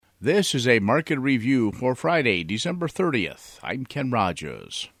This is a market review for Friday, December 30th. I'm Ken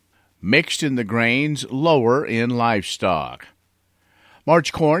Rogers. Mixed in the grains, lower in livestock.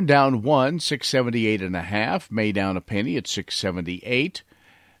 March corn down 1, 678.5. May down a penny at 678.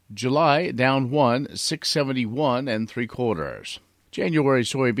 July down 1, 671 3/4. January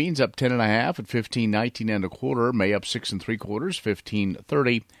soybeans up 10.5 at 15.19 1/4. May up 6 3/4,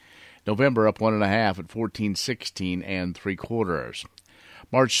 15.30. November up 1.5 at 14.16 3/4.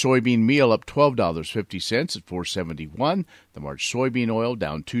 March soybean meal up $12.50 at $4.71. The March soybean oil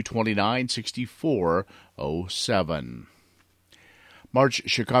down $229.6407. March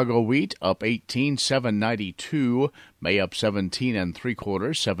Chicago wheat up 18.792. May up 17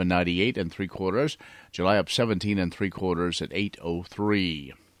 3/4, 7.98 3/4. July up 17 3/4 at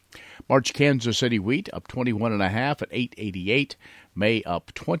 8.03. March Kansas City wheat up 21.5 at 8.88. May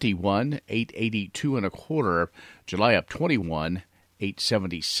up 21, 8.82 1/4. July up 21,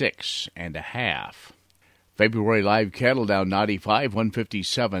 876 1/2. February live cattle down 95,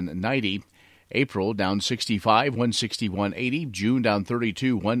 157.90. April down 65, 161.80. June down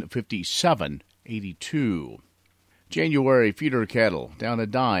 32, 157.82. January feeder cattle down a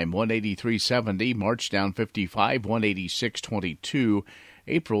dime, 183.70. March down 55, 186.22.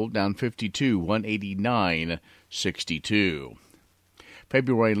 April down 52, 189.62.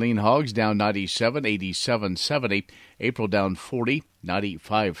 February lean hogs down 97, 87.70. April down 40,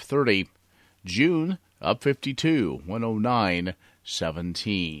 95.30. June up 52,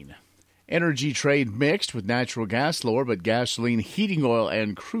 109.17. Energy trade mixed with natural gas lower, but gasoline, heating oil,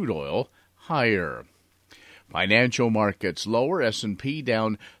 and crude oil higher. Financial markets lower. S&P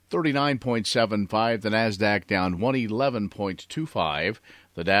down 39.75. The Nasdaq down 111.25.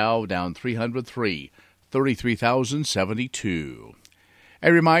 The Dow down 303, 33,072.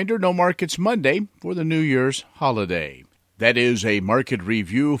 A reminder, no markets Monday for the New Year's holiday. That is a market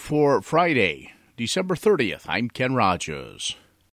review for Friday, December 30th. I'm Ken Rogers.